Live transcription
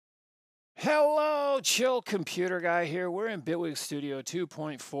Hello, Chill Computer Guy here. We're in Bitwig Studio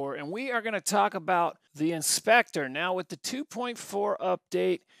 2.4 and we are going to talk about the inspector. Now, with the 2.4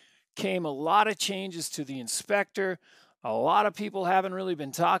 update came a lot of changes to the inspector. A lot of people haven't really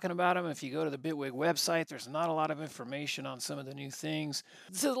been talking about them. If you go to the Bitwig website, there's not a lot of information on some of the new things.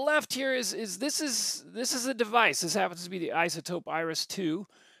 To the left here is this is a device. This happens to be the Isotope Iris 2,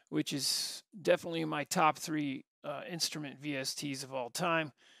 which is definitely in my top three instrument VSTs of all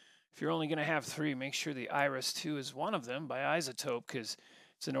time. If you're only going to have three, make sure the Iris 2 is one of them by Isotope because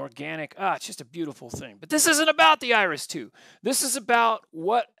it's an organic, it's just a beautiful thing. But this isn't about the Iris 2. This is about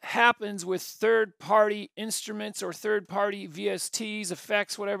what happens with third-party instruments or third-party VSTs,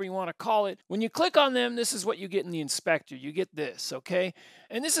 effects, whatever you want to call it. When you click on them, this is what you get in the inspector. You get this, okay?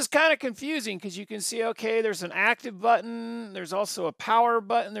 And this is kind of confusing because you can see, okay, there's an active button. There's also a power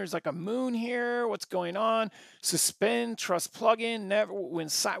button. There's like a moon here. What's going on? Suspend, trust plugin, never,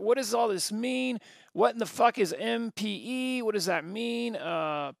 what does all this mean? What in the fuck is MPE? What does that mean?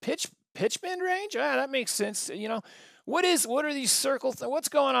 Pitch bend range? That makes sense. You know, what are these what's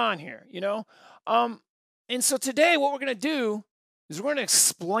going on here? You know, and so today what we're gonna do is we're gonna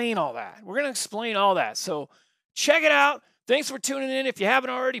explain all that. We're gonna explain all that. So check it out. Thanks for tuning in. If you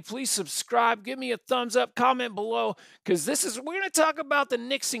haven't already, please subscribe. Give me a thumbs up, comment below, because we're gonna talk about the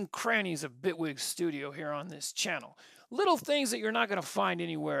nicks and crannies of Bitwig Studio here on this channel. Little things that you're not gonna find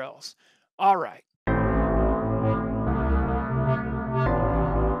anywhere else. All right.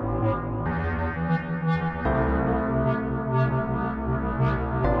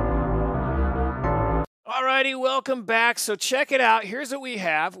 Alrighty, welcome back. So check it out. Here's what we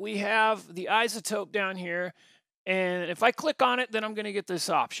have. We have the isotope down here. And if I click on it, then I'm going to get this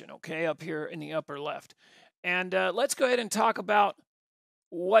option, okay, up here in the upper left. And let's go ahead and talk about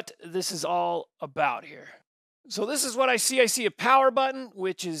what this is all about here. So this is what I see. I see a power button,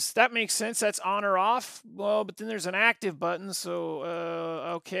 that makes sense. That's on or off. Well, but then there's an active button. So,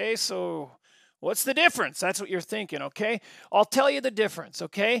 okay, so what's the difference? That's what you're thinking, okay? I'll tell you the difference,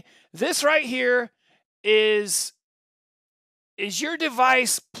 okay? This right here is your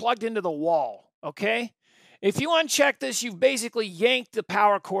device plugged into the wall, okay? If you uncheck this, you've basically yanked the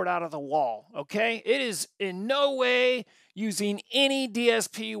power cord out of the wall, okay? It is in no way using any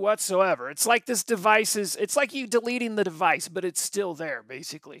DSP whatsoever. It's like it's like you deleting the device, but it's still there,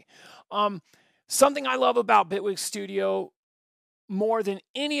 basically. Something I love about Bitwig Studio more than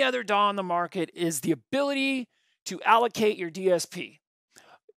any other DAW on the market is the ability to allocate your DSP.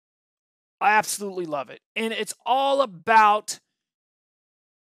 I absolutely love it. And it's all about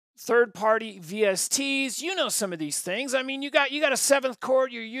third-party VSTs. You know some of these things. I mean, you got a seventh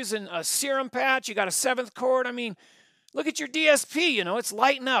chord. You're using a serum patch. You got a seventh chord. I mean, look at your DSP. You know, it's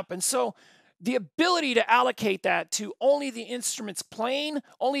lighting up. And so the ability to allocate that to only the instruments playing,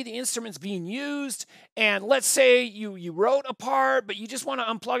 only the instruments being used, and let's say you wrote a part, but you just want to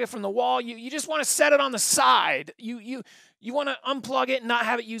unplug it from the wall. You just want to set it on the side. You want to unplug it and not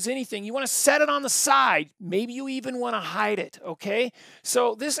have it use anything. You want to set it on the side. Maybe you even want to hide it, okay?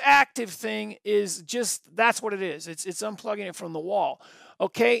 So this active thing is that's what it is. It's unplugging it from the wall,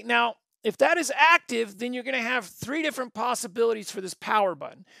 okay? Now, if that is active, then you're going to have three different possibilities for this power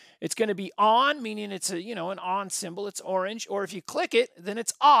button. It's going to be on, meaning it's an on symbol. It's orange. Or if you click it, then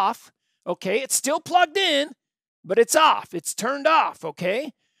it's off, okay? It's still plugged in, but it's off. It's turned off,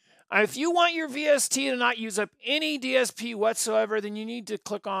 okay? If you want your VST to not use up any DSP whatsoever, then you need to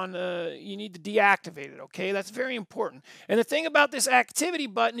click on, you need to deactivate it, okay? That's very important. And the thing about this activity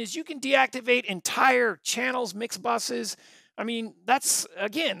button is you can deactivate entire channels, mix buses. I mean, that's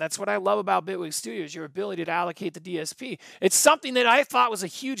what I love about Bitwig Studio is your ability to allocate the DSP. It's something that I thought was a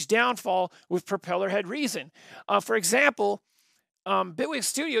huge downfall with Propeller Head Reason. For example, Bitwig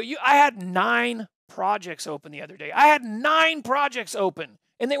Studio, I had 9 projects open the other day. I had 9 projects open.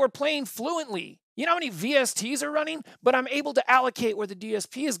 And they were playing fluently. You know how many VSTs are running? But I'm able to allocate where the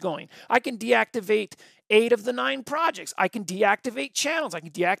DSP is going. I can deactivate 8 of the 9 projects. I can deactivate channels. I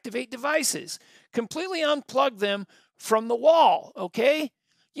can deactivate devices. Completely unplug them from the wall, okay?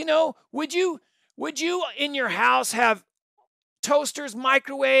 You know, would you in your house have toasters,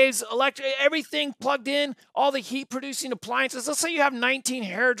 microwaves, everything plugged in, all the heat-producing appliances? Let's say you have 19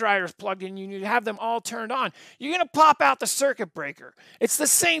 hair dryers plugged in, you have them all turned on. You're going to pop out the circuit breaker. It's the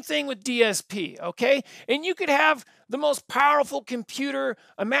same thing with DSP, okay? And you could have the most powerful computer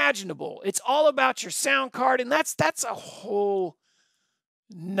imaginable. It's all about your sound card, and that's a whole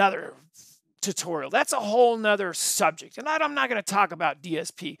nother tutorial. That's a whole nother subject. And I'm not going to talk about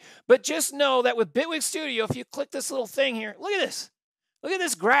DSP, but just know that with Bitwig Studio, if you click this little thing here, look at this. Look at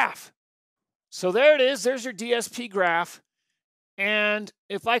this graph. So there it is. There's your DSP graph. And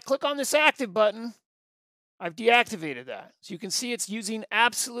if I click on this active button, I've deactivated that. So you can see it's using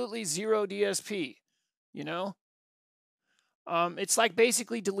absolutely 0 DSP, you know? It's like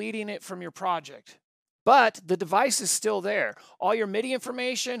basically deleting it from your project. But the device is still there. All your MIDI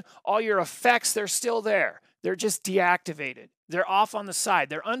information, all your effects, they're still there. They're just deactivated. They're off on the side.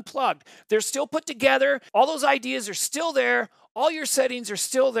 They're unplugged. They're still put together. All those ideas are still there. All your settings are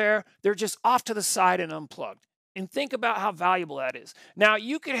still there. They're just off to the side and unplugged. And think about how valuable that is. Now,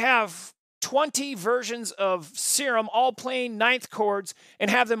 you could have 20 versions of Serum all playing ninth chords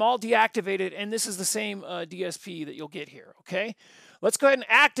and have them all deactivated, and this is the same DSP that you'll get here, okay? Let's go ahead and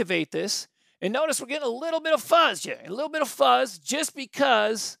activate this. And notice we're getting a little bit of fuzz, a little bit of fuzz just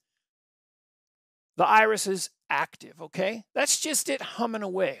because the iris is active, okay? That's just it humming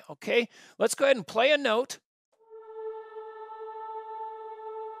away, okay? Let's go ahead and play a note.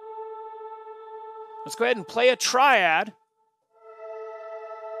 Let's go ahead and play a triad.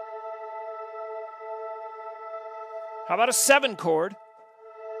 How about a 7 chord?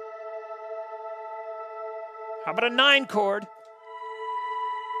 How about a 9 chord?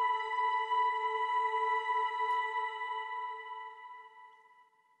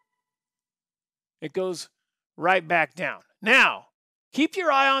 It goes right back down. Now, keep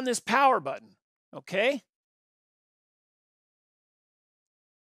your eye on this power button, okay?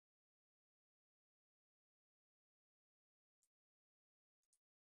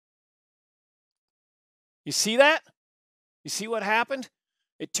 You see that? You see what happened?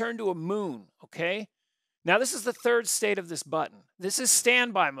 It turned to a moon, okay? Now, this is the third state of this button. This is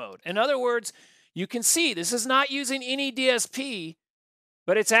standby mode. In other words, you can see this is not using any DSP,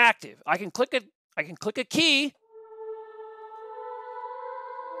 but it's active. I can click a key.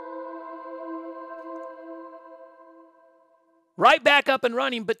 Right back up and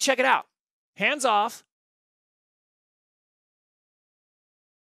running, but check it out. Hands off.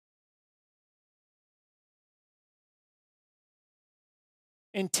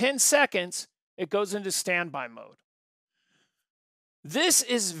 In 10 seconds, it goes into standby mode. This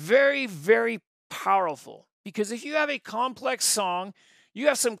is very, very powerful because if you have a complex song, you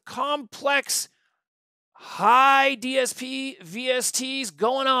have some complex high DSP VSTs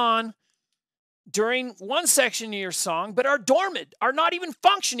going on during one section of your song, but are dormant, are not even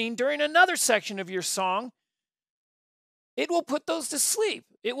functioning during another section of your song, it will put those to sleep.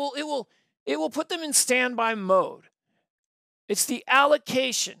 It will put them in standby mode. It's the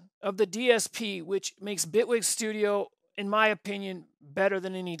allocation of the DSP which makes Bitwig Studio, in my opinion, better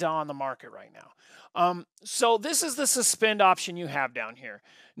than any DAW on the market right now. So this is the suspend option you have down here.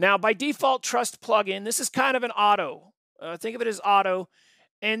 Now, by default, trust plugin. This is kind of an auto. Think of it as auto.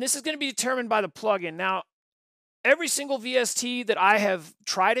 And this is going to be determined by the plugin. Now, every single VST that I have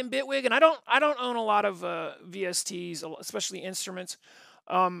tried in Bitwig, and I don't own a lot of VSTs, especially instruments,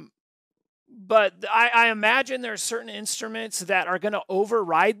 but I imagine there are certain instruments that are going to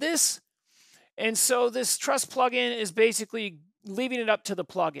override this. And so this trust plugin is basically leaving it up to the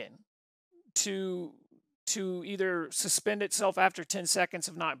plugin to either suspend itself after 10 seconds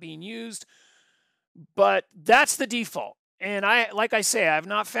of not being used. But that's the default. And like I say, I've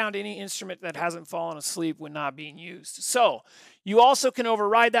not found any instrument that hasn't fallen asleep when not being used. So you also can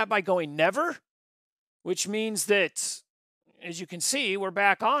override that by going never, which means that, as you can see, we're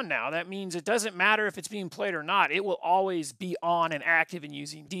back on now. That means it doesn't matter if it's being played or not. It will always be on and active and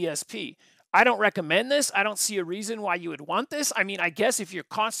using DSP. I don't recommend this. I don't see a reason why you would want this. I mean, I guess if you're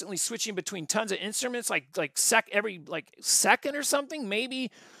constantly switching between tons of instruments, every second or something,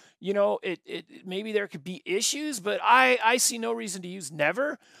 maybe, you know, maybe there could be issues, but I see no reason to use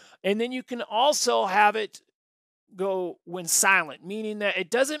never. And then you can also have it go when silent, meaning that it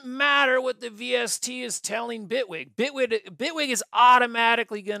doesn't matter what the VST is telling Bitwig. Bitwig is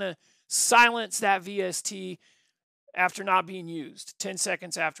automatically going to silence that VST after not being used, 10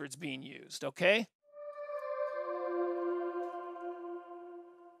 seconds after it's being used, okay?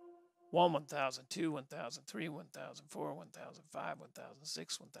 1, 1,000, 2, 1,000, 3, 1,000, 4, 1,000, 5, 1,000,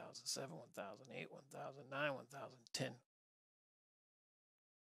 6, 1,000, 7, 1,000, 8, 1,000, 9, 1,000, 10.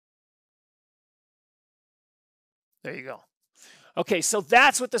 There you go. Okay, so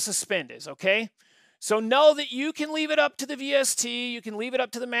that's what the suspend is, okay? So know that you can leave it up to the VST, you can leave it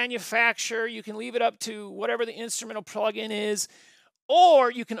up to the manufacturer, you can leave it up to whatever the instrumental plugin is,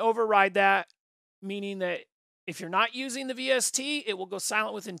 or you can override that, meaning that if you're not using the VST, it will go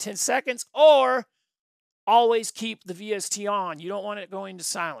silent within 10 seconds, or always keep the VST on. You don't want it going to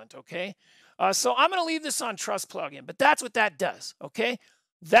silent, okay? So I'm going to leave this on trust plugin, but that's what that does, okay?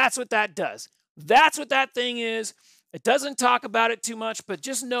 That's what that does. That's what that thing is. It doesn't talk about it too much, but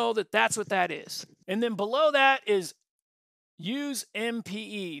just know that that's what that is. And then below that is use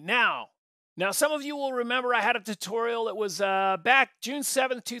MPE. Now, some of you will remember I had a tutorial that was back June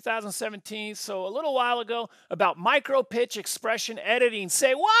 7th, 2017, so a little while ago, about micro pitch expression editing.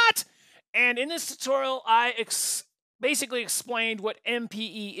 Say what? And in this tutorial, I basically explained what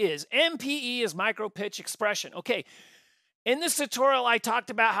MPE is. MPE is micro pitch expression. Okay. In this tutorial, I talked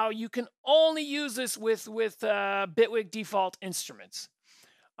about how you can only use this with Bitwig default instruments.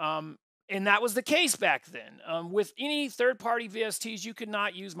 And that was the case back then. With any third-party VSTs, you could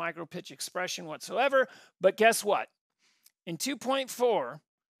not use micro pitch expression whatsoever. But guess what? In 2.4,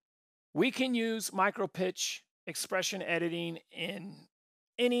 we can use micro pitch expression editing in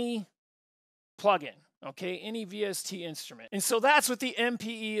any plugin, okay? Any VST instrument. And so that's what the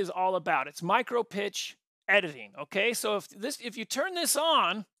MPE is all about. It's micro pitch editing, okay? So if you turn this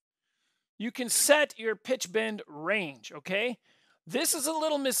on, you can set your pitch bend range, okay? This is a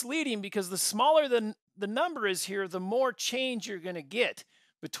little misleading because the smaller the number is here, the more change you're going to get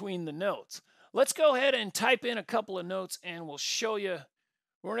between the notes. Let's go ahead and type in a couple of notes and we'll show you.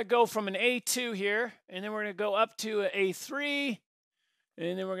 We're going to go from an A2 here, and then we're going to go up to an A3,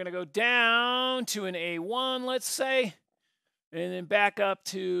 and then we're going to go down to an A1, let's say, and then back up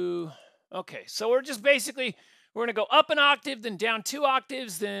to, okay, so we're just basically, we're going to go up an octave, then down 2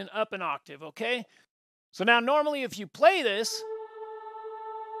 octaves, then up an octave, okay? So now normally if you play this,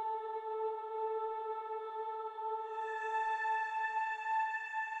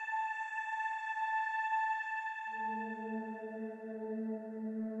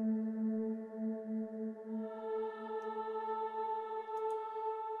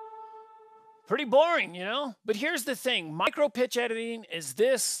 pretty boring, you know? But here's the thing. Micro pitch editing is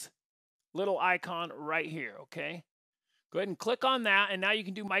this little icon right here, okay? Go ahead and click on that, and now you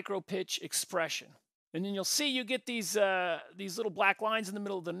can do micro pitch expression. And then you'll see you get these little black lines in the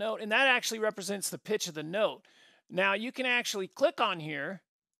middle of the note, and that actually represents the pitch of the note. Now you can actually click on here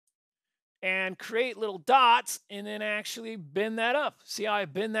and create little dots and then actually bend that up. See how I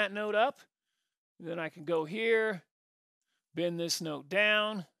bend that note up? Then I can go here, bend this note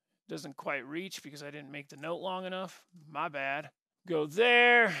down. Doesn't quite reach because I didn't make the note long enough. My bad. Go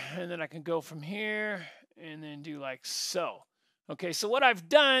there, and then I can go from here and then do like so. Okay, so what I've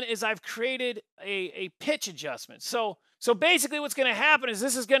done is I've created a pitch adjustment. So basically what's going to happen is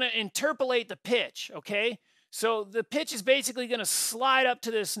this is going to interpolate the pitch, okay? So the pitch is basically going to slide up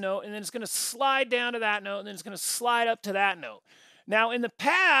to this note, and then it's going to slide down to that note, and then it's going to slide up to that note. Now, in the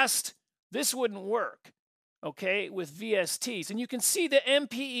past, this wouldn't work, okay, with VSTs. And you can see the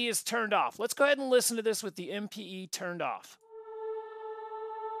MPE is turned off. Let's go ahead and listen to this with the MPE turned off.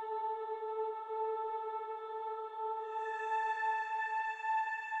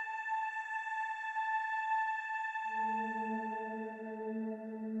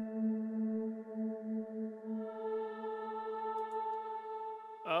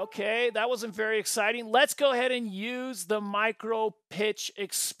 Okay, that wasn't very exciting. Let's go ahead and use the micro pitch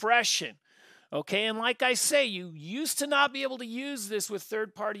expression. Okay, and like I say, you used to not be able to use this with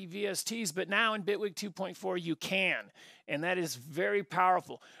third-party VSTs, but now in Bitwig 2.4 you can, and that is very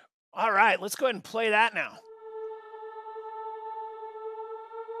powerful. All right, let's go ahead and play that now.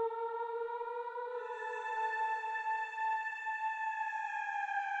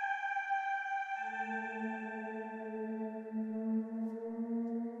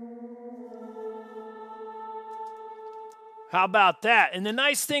 How about that? And the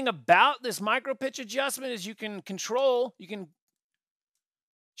nice thing about this micro pitch adjustment is you can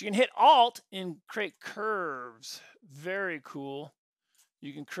hit Alt and create curves. Very cool.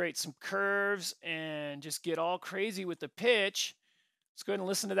 You can create some curves and just get all crazy with the pitch. Let's go ahead and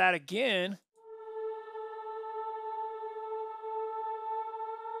listen to that again.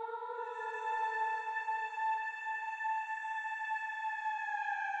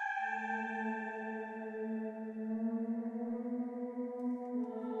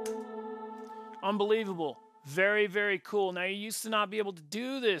 Unbelievable. Very, very cool. Now, you used to not be able to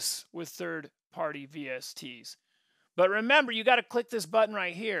do this with third-party VSTs. But remember, you got to click this button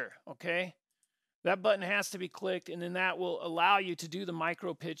right here, okay? That button has to be clicked, and then that will allow you to do the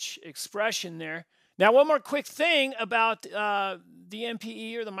micro pitch expression there. Now, one more quick thing about the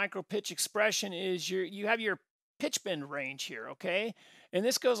MPE or the micro pitch expression is you have your pitch bend range here, okay? And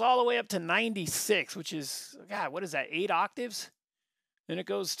this goes all the way up to 96, which is, God, what is that, 8 octaves? Then it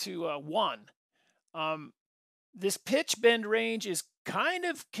goes to 1. This pitch bend range is kind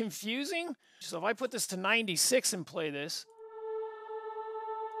of confusing. So if I put this to 96 and play this,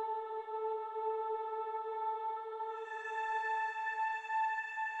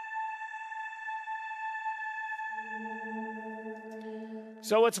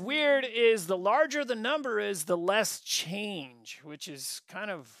 So what's weird is the larger the number is, the less change, which is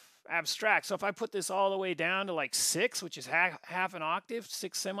kind of abstract. So if I put this all the way down to like 6, which is half an octave,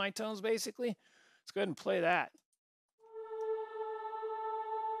 6 semitones basically, let's go ahead and play that.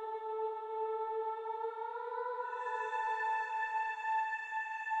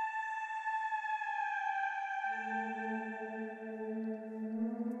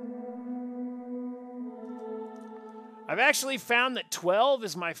 I've actually found that 12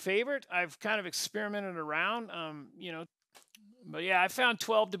 is my favorite. I've kind of experimented around, but yeah, I found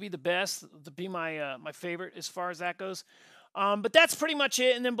 12 to be the best, to be my favorite as far as that goes. But that's pretty much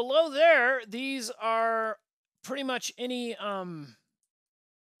it. And then below there, these are pretty much any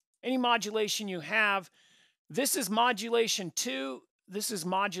modulation you have. This is modulation to, this is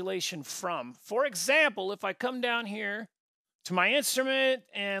modulation from. For example, if I come down here to my instrument,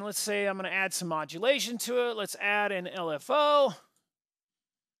 and let's say I'm going to add some modulation to it. Let's add an LFO.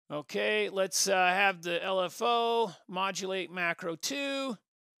 Okay, let's have the LFO modulate macro 2.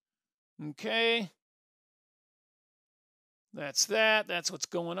 Okay. That's that. That's what's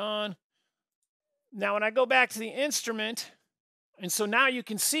going on. Now, when I go back to the instrument, and so now you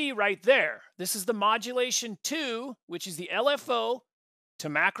can see right there, this is the modulation 2, which is the LFO to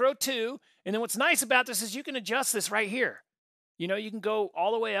macro 2. And then what's nice about this is you can adjust this right here. You know, you can go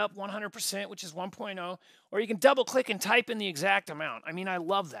all the way up 100%, which is 1.0, or you can double click and type in the exact amount. I mean, I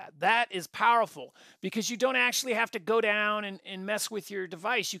love that. That is powerful because you don't actually have to go down and mess with your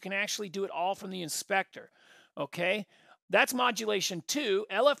device. You can actually do it all from the inspector. Okay, that's modulation 2,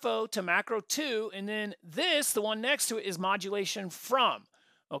 LFO to macro 2, and then this, the one next to it, is modulation from.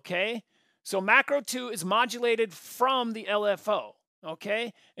 Okay, so macro 2 is modulated from the LFO.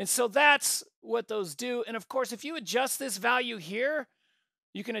 Okay, and so that's what those do. And of course, if you adjust this value here,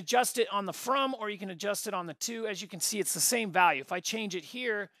 you can adjust it on the from, or you can adjust it on the to. As you can see, it's the same value. If I change it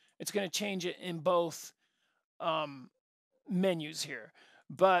here, it's going to change it in both menus here.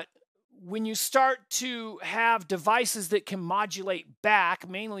 But when you start to have devices that can modulate back,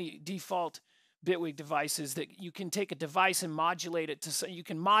 mainly default Bitwig devices, that you can take a device and modulate it to, so you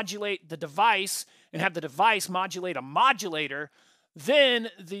can modulate the device and have the device modulate a modulator, then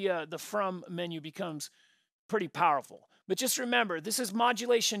the from menu becomes pretty powerful. But just remember, this is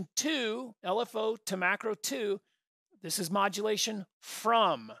modulation 2, LFO to macro 2. This is modulation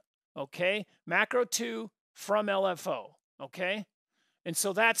from, okay? Macro 2 from LFO, okay? And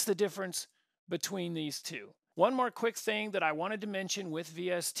so that's the difference between these two. One more quick thing that I wanted to mention with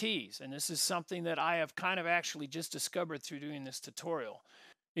VSTs, and this is something that I have kind of actually just discovered through doing this tutorial.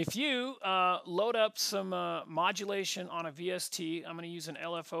 If you load up some modulation on a VST, I'm going to use an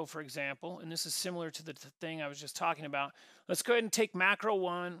LFO, for example, and this is similar to the thing I was just talking about. Let's go ahead and take macro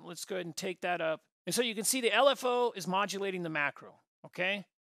 1. Let's go ahead and take that up. And so you can see the LFO is modulating the macro, okay?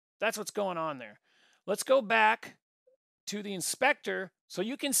 That's what's going on there. Let's go back to the inspector. So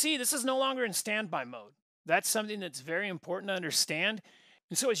you can see this is no longer in standby mode. That's something that's very important to understand.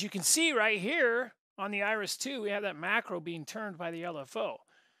 And so as you can see right here on the Iris 2, we have that macro being turned by the LFO.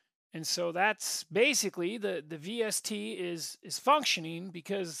 And so that's basically the VST is functioning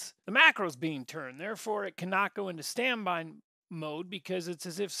because the macro is being turned. Therefore, it cannot go into standby mode because it's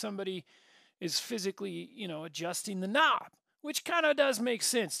as if somebody is physically, adjusting the knob, which kind of does make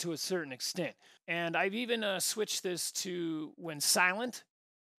sense to a certain extent. And I've even switched this to when silent.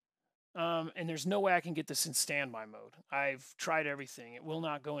 And there's no way I can get this in standby mode. I've tried everything. It will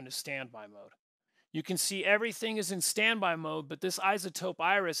not go into standby mode. You can see everything is in standby mode, but this isotope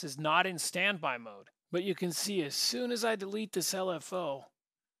iris is not in standby mode. But you can see as soon as I delete this LFO,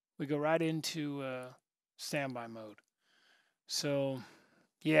 we go right into standby mode. So,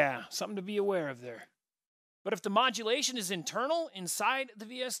 yeah, something to be aware of there. But if the modulation is internal inside the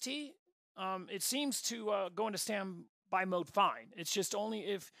VST, it seems to go into standby mode fine. It's just only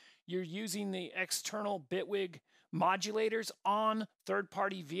if you're using the external Bitwig modulators on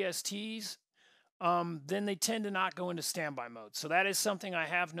third-party VSTs, then they tend to not go into standby mode. So that is something I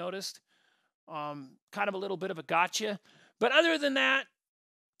have noticed. Kind of a little bit of a gotcha. But other than that,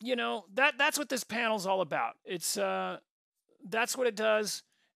 that's what this panel's all about. It's that's what it does.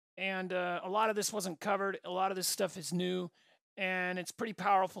 And a lot of this wasn't covered. A lot of this stuff is new. And it's pretty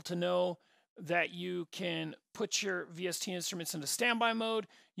powerful to know that you can put your VST instruments into standby mode.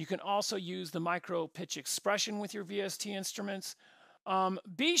 You can also use the micro pitch expression with your VST instruments.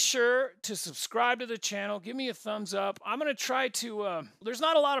 Be sure to subscribe to the channel. Give me a thumbs up. I'm going to try to, there's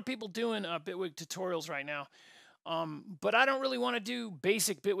not a lot of people doing Bitwig tutorials right now. But I don't really want to do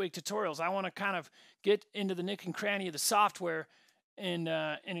basic Bitwig tutorials. I want to kind of get into the nick and cranny of the software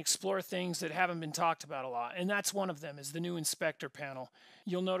and explore things that haven't been talked about a lot. And that's one of them is the new inspector panel.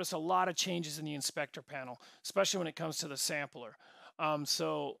 You'll notice a lot of changes in the inspector panel, especially when it comes to the sampler.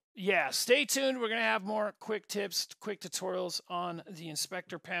 So yeah, stay tuned. We're going to have more quick tips, quick tutorials on the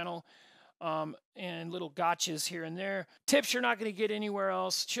inspector panel. And little gotchas here and there. Tips you're not going to get anywhere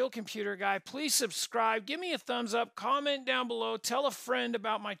else. Chill Computer Guy. Please subscribe. Give me a thumbs up. Comment down below. Tell a friend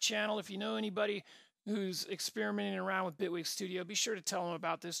about my channel. If you know anybody who's experimenting around with Bitwig Studio, be sure to tell them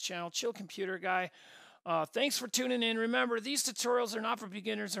about this channel, Chill Computer Guy. Thanks for tuning in. Remember, these tutorials are not for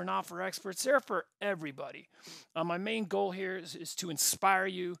beginners. They're not for experts. They're for everybody. My main goal here is to inspire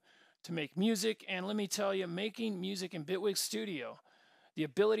you to make music. And let me tell you, making music in Bitwig Studio, the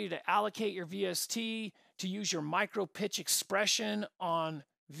ability to allocate your VST, to use your micro pitch expression on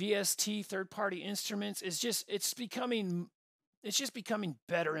VST third-party instruments is just it's just becoming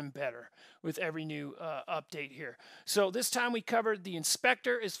better and better with every new update here. So this time we covered the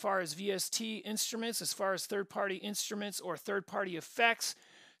inspector as far as VST instruments, as far as third-party instruments or third-party effects.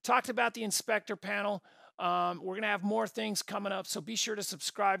 Talked about the inspector panel. We're going to have more things coming up, so be sure to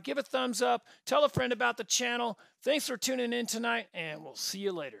subscribe. Give a thumbs up. Tell a friend about the channel. Thanks for tuning in tonight, and we'll see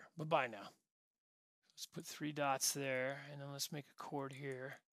you later. Bye-bye now. Let's put 3 dots there, and then let's make a chord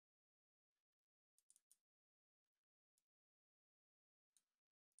here.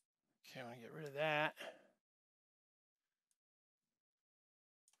 Okay, I want to get rid of that.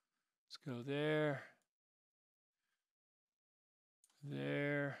 Let's go there.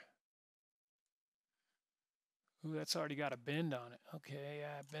 There. Ooh, that's already got a bend on it. Okay,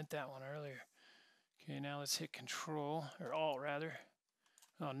 yeah, I bent that one earlier. Okay, now let's hit Control, or Alt rather.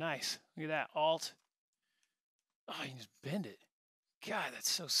 Oh, nice. Look at that, Alt. Oh, you can just bend it. God, that's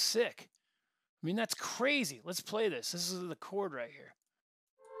so sick. I mean, that's crazy. Let's play this. This is the chord right here.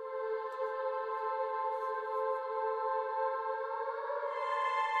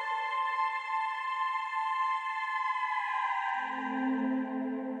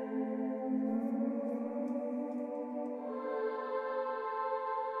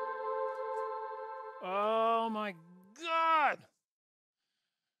 Oh my God.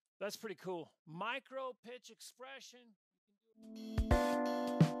 That's pretty cool. Micro pitch expression.